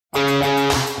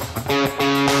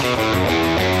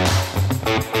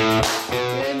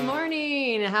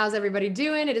How's everybody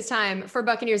doing? It is time for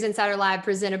Buccaneers Insider Live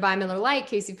presented by Miller Lite.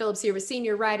 Casey Phillips here with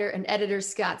senior writer and editor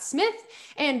Scott Smith.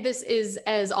 And this is,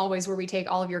 as always, where we take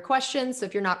all of your questions. So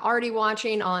if you're not already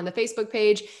watching on the Facebook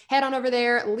page, head on over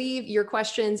there, leave your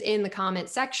questions in the comment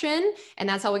section, and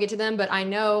that's how we get to them. But I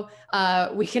know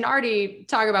we can already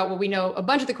talk about what we know a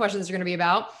bunch of the questions are going to be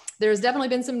about. There's definitely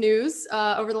been some news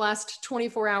over the last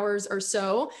 24 hours or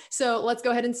so. So let's go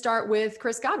ahead and start with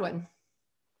Chris Godwin.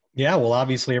 Yeah, well,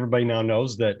 obviously everybody now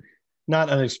knows that not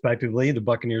unexpectedly, the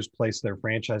Buccaneers placed their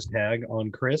franchise tag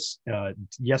on Chris.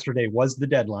 Yesterday was the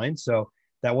deadline, so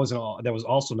that was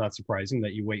also not surprising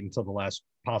that you wait until the last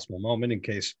possible moment in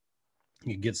case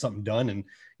you get something done and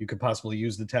you could possibly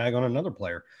use the tag on another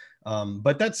player.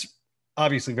 But that's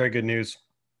obviously very good news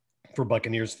for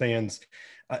Buccaneers fans.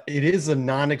 It is a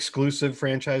non-exclusive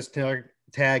franchise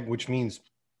tag, which means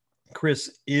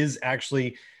Chris is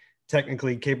actually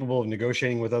technically capable of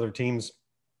negotiating with other teams,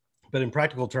 but in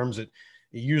practical terms, it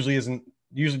usually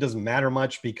doesn't matter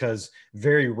much because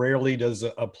very rarely does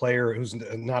a player who's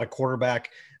not a quarterback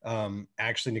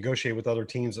actually negotiate with other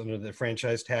teams under the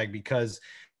franchise tag, because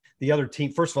the other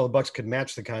team, first of all, the Bucs could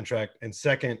match the contract, and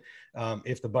second,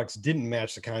 if the Bucs didn't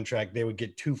match the contract, they would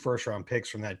get 2 first-round picks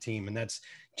from that team, and that's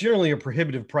generally a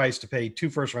prohibitive price to pay 2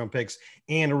 first-round picks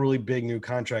and a really big new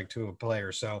contract to a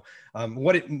player. So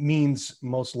what it means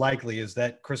most likely is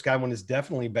that Chris Godwin is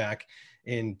definitely back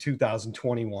in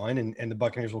 2021, and the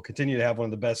Buccaneers will continue to have one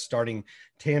of the best starting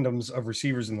tandems of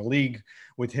receivers in the league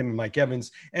with him and Mike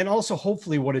Evans. And also,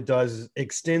 hopefully, what it does is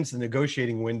extends the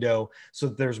negotiating window so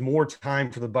that there's more time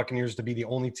for the Buccaneers to be the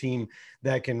only team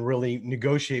that can really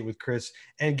negotiate with Chris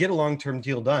and get a long-term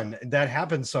deal done. That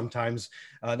happens sometimes.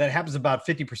 That happens about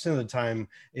 50% of the time,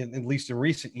 at least in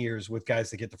recent years, with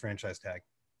guys that get the franchise tag.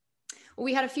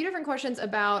 We had a few different questions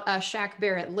about Shaq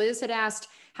Barrett. Liz had asked,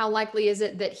 how likely is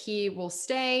it that he will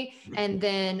stay? And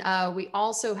then we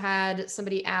also had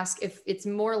somebody ask if it's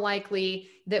more likely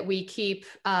that we keep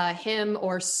him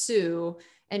or Sue,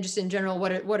 and just in general,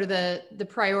 what are the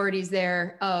priorities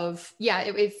there of,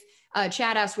 if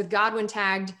Chad asked with Godwin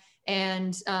tagged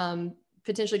and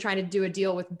potentially trying to do a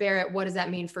deal with Barrett, what does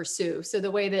that mean for Sue? So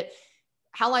the way that,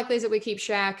 how likely is it we keep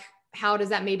Shaq? How does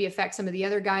that maybe affect some of the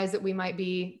other guys that we might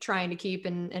be trying to keep,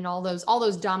 and all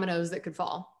those dominoes that could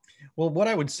fall? Well, what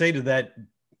I would say to that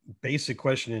basic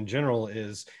question in general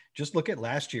is just look at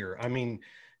last year. I mean,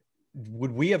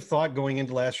 would we have thought going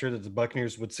into last year that the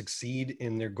Buccaneers would succeed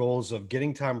in their goals of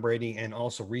getting Tom Brady and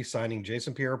also re-signing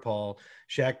Jason Pierre-Paul,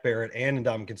 Shaq Barrett, and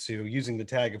Ndamukong Suh, using the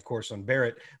tag, of course, on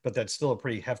Barrett, but that's still a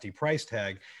pretty hefty price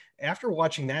tag. After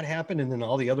watching that happen and then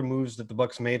all the other moves that the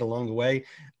Bucs made along the way,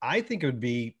 I think it would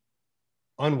be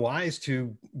unwise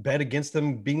to bet against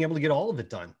them being able to get all of it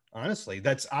done. Honestly,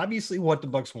 that's obviously what the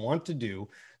Bucs want to do.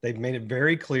 They've made it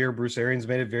very clear. Bruce Arians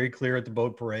made it very clear at the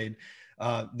boat parade.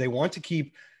 They want to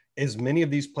keep as many of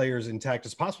these players intact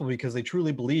as possible because they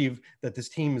truly believe that this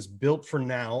team is built for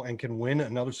now and can win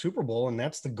another Super Bowl. And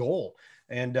that's the goal.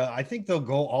 And I think they'll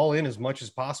go all in as much as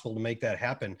possible to make that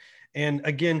happen. And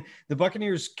again, the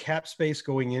Buccaneers cap space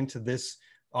going into this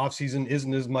offseason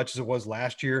isn't as much as it was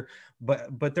last year,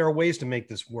 but there are ways to make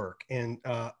this work. And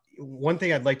one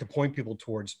thing I'd like to point people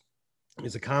towards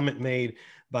is a comment made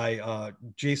by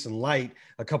Jason Light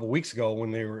a couple weeks ago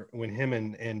when him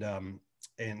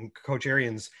and Coach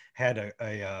Arians had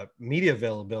a media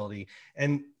availability,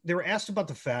 and they were asked about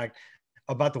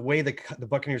the way the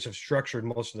Buccaneers have structured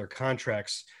most of their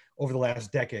contracts over the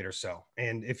last decade or so.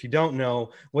 And if you don't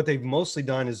know, what they've mostly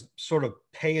done is sort of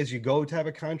pay as you go type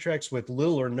of contracts with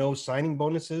little or no signing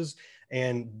bonuses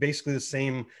and basically the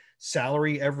same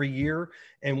salary every year.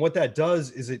 And what that does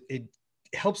is it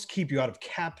helps keep you out of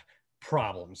cap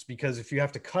problems, because if you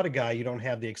have to cut a guy, you don't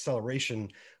have the acceleration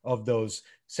of those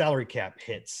salary cap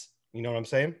hits. You know what I'm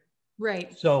saying?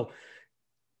 Right. So,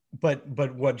 but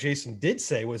what Jason did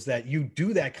say was that you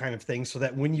do that kind of thing so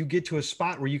that when you get to a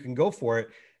spot where you can go for it,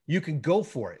 you can go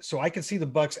for it. So I can see the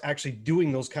Bucs actually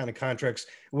doing those kind of contracts,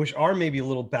 which are maybe a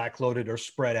little backloaded or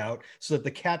spread out so that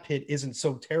the cap hit isn't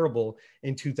so terrible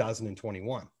in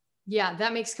 2021. Yeah,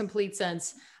 that makes complete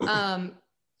sense.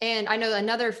 And I know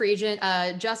another free agent,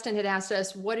 Justin, had asked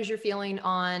us, what is your feeling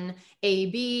on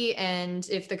AB, and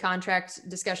if the contract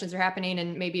discussions are happening,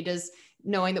 and maybe does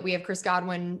knowing that we have Chris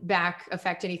Godwin back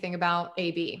affect anything about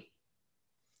AB?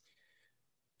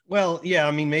 Well, yeah,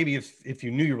 I mean, maybe if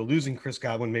you knew you were losing Chris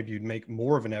Godwin, maybe you'd make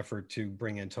more of an effort to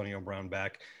bring Antonio Brown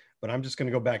back. But I'm just going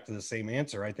to go back to the same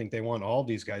answer. I think they want all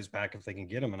these guys back if they can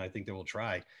get them, and I think they will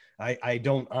try. I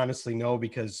don't honestly know,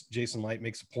 because Jason Light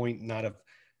makes a point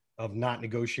of not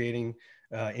negotiating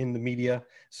in the media.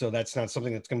 So that's not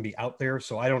something that's going to be out there.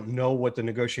 So I don't know what the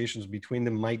negotiations between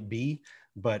them might be.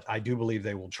 but I do believe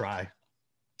they will try.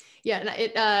 Yeah,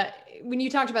 and when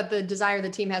you talked about the desire the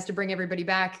team has to bring everybody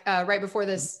back, right before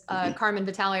this, Carmen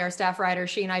Vitale, our staff writer,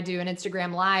 she and I do an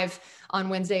Instagram live on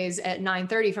Wednesdays at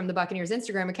 9:30 from the Buccaneers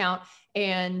Instagram account,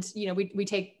 and we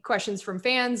take questions from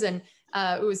fans, and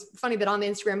it was funny that on the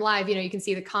Instagram live, you can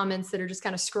see the comments that are just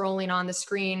kind of scrolling on the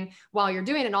screen while you're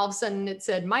doing it, and all of a sudden it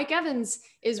said Mike Evans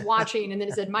is watching, and then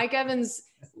it said Mike Evans,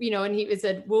 and it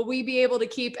said, will we be able to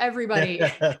keep everybody?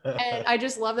 And I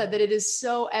just love that it is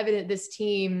so evident this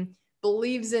team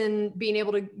believes in being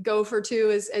able to go for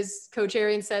two, as Coach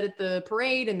Arians said at the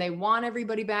parade, and they want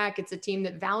everybody back. It's a team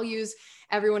that values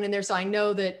everyone in there. So I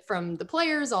know that from the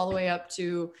players all the way up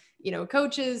to,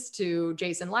 coaches, to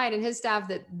Jason Light and his staff,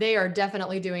 that they are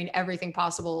definitely doing everything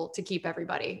possible to keep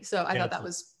everybody. So I thought that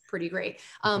was pretty great.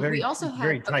 We also had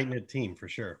very tight-knit team for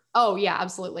sure. Oh yeah,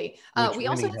 absolutely. We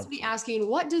also had somebody asking,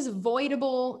 what does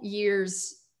voidable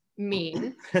years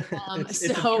mean? It's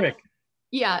a trick.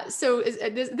 Yeah, so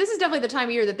this is definitely the time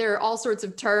of year that there are all sorts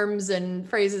of terms and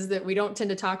phrases that we don't tend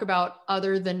to talk about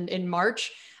other than in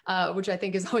March, which I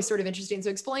think is always sort of interesting. So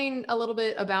explain a little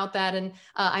bit about that. And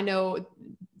I know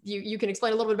you can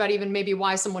explain a little bit about even maybe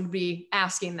why someone would be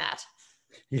asking that.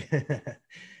 Yeah,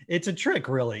 it's a trick,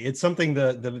 really. It's something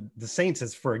the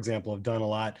Saints, for example, have done a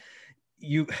lot.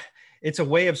 It's a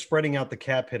way of spreading out the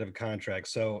cap hit of a contract.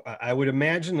 So I would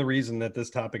imagine the reason that this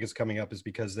topic is coming up is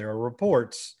because there are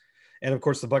reports. And of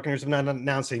course, the Buccaneers have not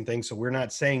announced anything, so we're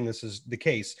not saying this is the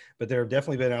case. But there have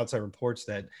definitely been outside reports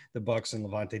that the Bucs and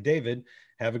Lavonte David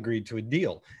have agreed to a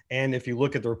deal. And if you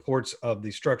look at the reports of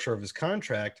the structure of his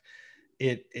contract,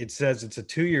 it says it's a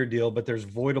 2-year deal, but there's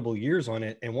voidable years on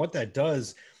it. And what that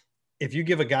does, if you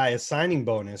give a guy a signing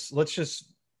bonus, let's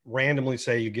just randomly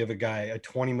say you give a guy a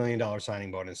 $20 million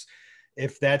signing bonus.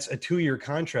 If that's a 2-year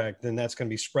contract, then that's going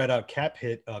to be spread out cap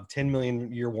hit of 10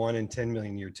 million year one and 10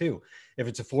 million year two. If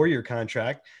it's a 4-year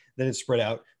contract, then it's spread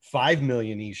out 5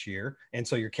 million each year. And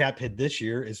so your cap hit this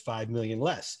year is 5 million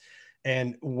less.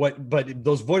 But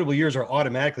those voidable years are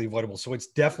automatically voidable. So it's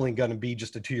definitely going to be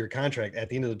just a 2-year contract. At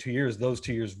the end of the 2 years, those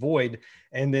 2 years void.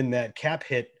 And then that cap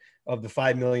hit of the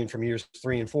 5 million from years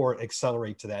 3 and 4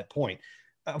 accelerate to that point.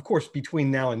 Of course, between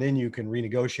now and then you can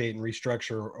renegotiate and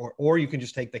restructure, or you can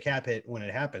just take the cap hit when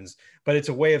it happens. But it's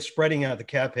a way of spreading out the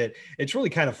cap hit. It's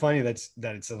really kind of funny that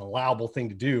it's an allowable thing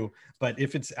to do. But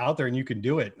if it's out there and you can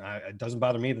do it, it doesn't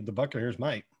bother me that the Buccaneers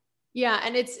might. Yeah,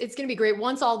 and it's going to be great.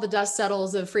 Once all the dust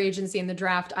settles of free agency and the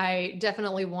draft, I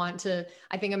definitely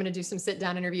I think I'm going to do some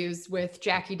sit-down interviews with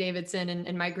Jackie Davidson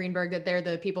and Mike Greenberg, that they're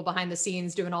the people behind the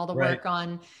scenes doing all the work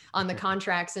on the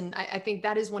contracts. And I think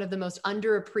that is one of the most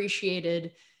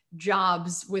underappreciated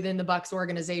jobs within the Bucs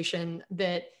organization,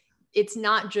 that it's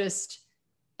not just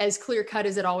as clear cut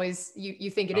as it always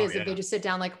you think it is. If they just sit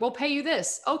down like, we'll pay you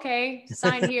this. Okay,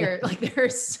 sign here. Like,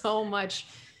 there's so much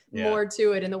more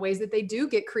to it, and the ways that they do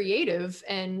get creative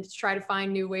and try to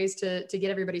find new ways to get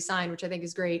everybody signed, which I think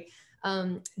is great.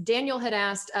 Daniel had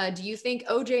asked, do you think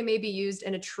OJ may be used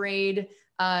in a trade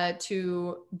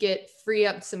to free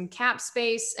up some cap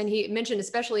space? And he mentioned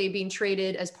especially being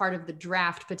traded as part of the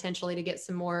draft, potentially to get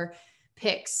some more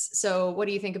picks. So what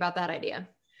do you think about that idea?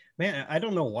 Man, I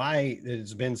don't know why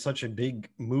it's been such a big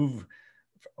move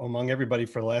among everybody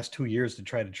for the last 2 years to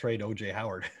try to trade OJ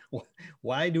Howard.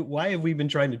 Why have we been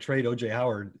trying to trade OJ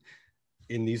Howard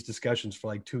in these discussions for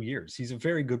like 2 years? He's a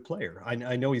very good player.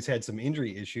 I know he's had some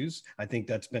injury issues. I think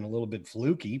that's been a little bit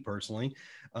fluky personally.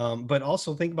 But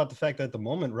also think about the fact that at the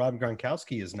moment, Rob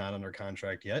Gronkowski is not under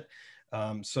contract yet.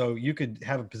 So you could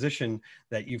have a position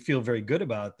that you feel very good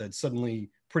about that's suddenly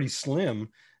pretty slim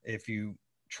if you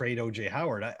trade OJ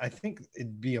Howard. I think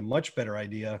it'd be a much better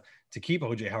idea to keep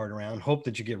OJ Howard around, hope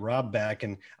that you get Rob back.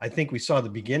 And I think we saw the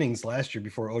beginnings last year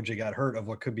before OJ got hurt of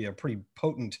what could be a pretty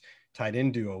potent tight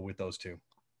end duo with those two.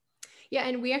 Yeah.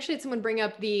 And we actually had someone bring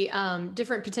up the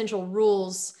different potential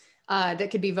rules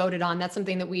that could be voted on. That's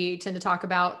something that we tend to talk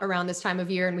about around this time of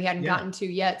year, and we hadn't gotten to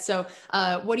yet. So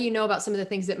what do you know about some of the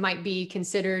things that might be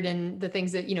considered, and the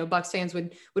things that, Bucs fans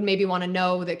would maybe want to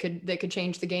know that could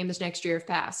change the game this next year if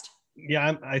passed?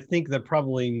 Yeah, I think that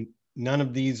probably none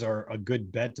of these are a good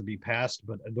bet to be passed,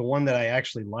 but the one that I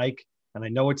actually like, and I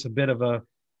know it's a bit of a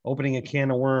opening a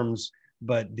can of worms,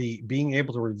 but the being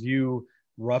able to review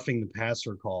roughing the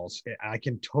passer calls, I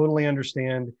can totally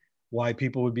understand why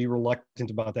people would be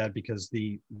reluctant about that, because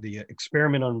the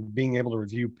experiment on being able to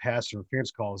review pass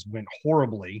interference calls went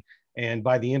horribly. And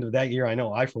by the end of that year, I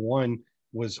know I, for one,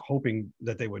 was hoping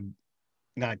that they would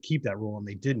not keep that rule, and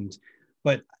they didn't.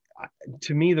 But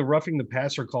to me, the roughing the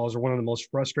passer calls are one of the most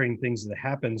frustrating things that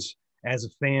happens as a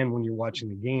fan when you're watching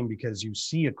the game, because you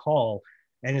see a call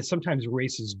and it sometimes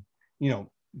erases,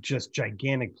 just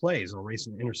gigantic plays, or race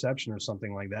an interception or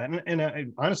something like that.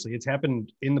 And honestly, it's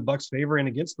happened in the Bucs' favor and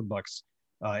against the Bucs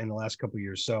in the last couple of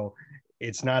years. So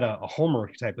it's not a homer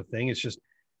type of thing. It's just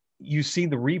you see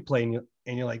the replay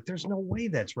and you're like, there's no way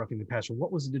that's roughing the passer.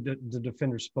 What was the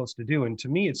defender supposed to do? And to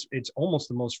me, it's almost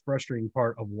the most frustrating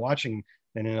part of watching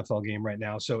an NFL game right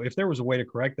now. So if there was a way to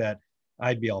correct that,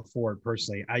 I'd be all for it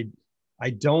personally. I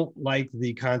don't like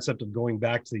the concept of going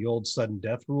back to the old sudden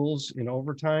death rules in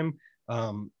overtime.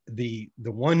 The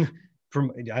one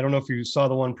from, I don't know if you saw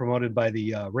the one promoted by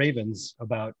the Ravens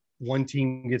about one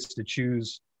team gets to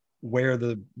choose where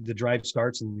the drive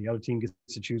starts and the other team gets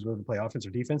to choose whether to play offense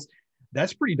or defense.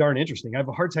 That's pretty darn interesting. I have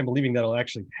a hard time believing that'll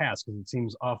actually pass because it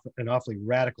seems an awfully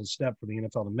radical step for the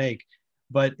NFL to make,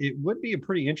 but it would be a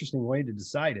pretty interesting way to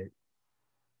decide it.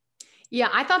 Yeah,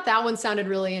 I thought that one sounded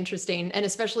really interesting. And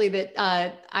especially that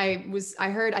I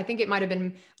heard, I think it might've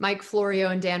been Mike Florio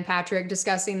and Dan Patrick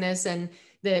discussing this, and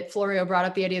that Florio brought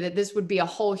up the idea that this would be a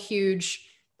whole huge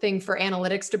thing for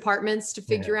analytics departments to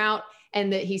figure out.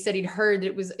 And that he said he'd heard that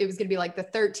it was going to be like the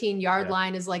 13-yard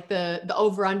line is like the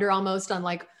over under almost on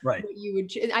like what you would.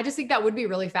 I just think that would be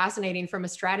really fascinating from a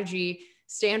strategy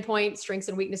standpoint, strengths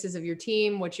and weaknesses of your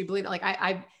team, what you believe. Like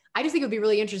I just think it would be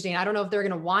really interesting. I don't know if they're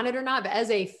going to want it or not, but as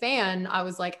a fan, I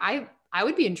was like, I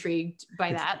would be intrigued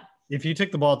by that. If you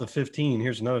took the ball at the 15,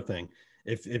 here's another thing.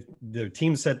 If the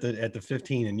team set at the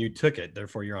 15 and you took it,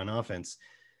 therefore you're on offense,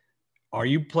 are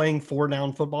you playing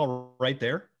 4-down football right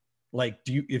there? Like,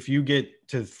 if you get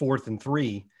to 4th and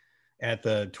 3 at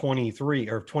the 23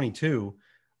 or 22,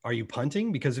 are you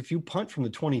punting? Because if you punt from the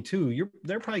 22,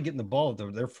 they're probably getting the ball at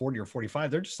their 40 or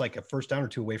 45. They're just like a first down or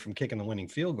two away from kicking the winning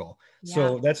field goal. Yeah.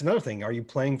 So that's another thing. Are you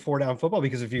playing 4-down football?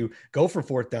 Because if you go for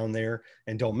 4th down there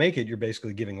and don't make it, you're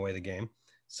basically giving away the game.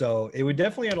 So it would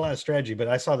definitely add a lot of strategy, but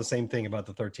I saw the same thing about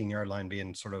the 13-yard line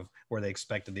being sort of where they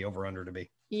expected the over-under to be.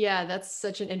 Yeah, that's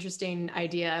such an interesting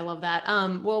idea. I love that.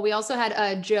 Well, we also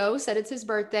had Joe said it's his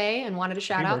birthday and wanted a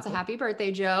shout out. So happy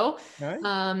birthday, Joe. All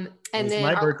right. And it was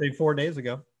my birthday 4 days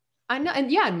ago. I know.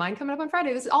 And yeah, and mine coming up on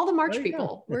Friday. This is all the March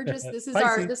people. We're just, this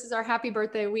is our happy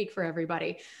birthday week for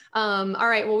everybody. All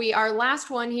right. Well, our last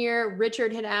one here,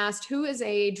 Richard had asked, who is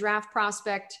a draft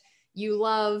prospect you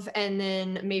love, and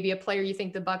then maybe a player you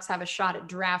think the Bucs have a shot at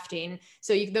drafting?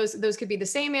 So those could be the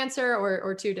same answer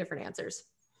or two different answers.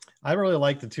 I really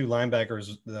like the two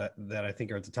linebackers that I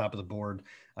think are at the top of the board.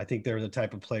 I think they're the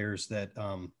type of players that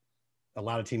a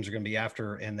lot of teams are going to be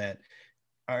after, and that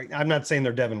I'm not saying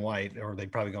they're Devin White or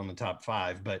they'd probably go in the top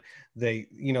 5, but they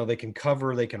can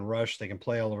cover, they can rush, they can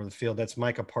play all over the field. That's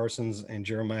Micah Parsons and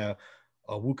Jeremiah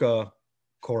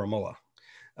Owuka-Koramoah.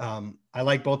 I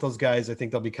like both those guys. I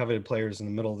think they'll be coveted players in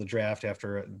the middle of the draft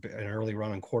after an early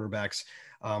run on quarterbacks.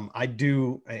 I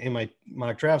do, in my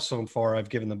mock draft so far, I've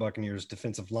given the Buccaneers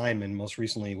defensive linemen, most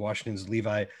recently Washington's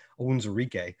Levi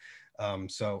Onwuzurike.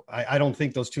 So I don't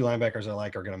think those two linebackers I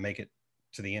like are going to make it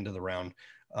to the end of the round.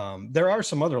 There are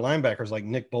some other linebackers like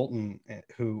Nick Bolton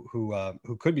who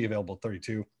could be available at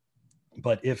 32.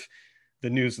 But if the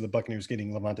news of the Buccaneers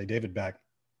getting Lavonte David back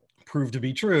proved to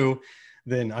be true,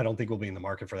 then I don't think we'll be in the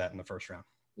market for that in the first round.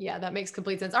 Yeah, that makes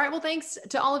complete sense. All right. Well, thanks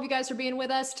to all of you guys for being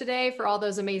with us today, for all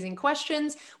those amazing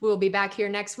questions. We will be back here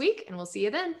next week, and we'll see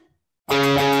you then.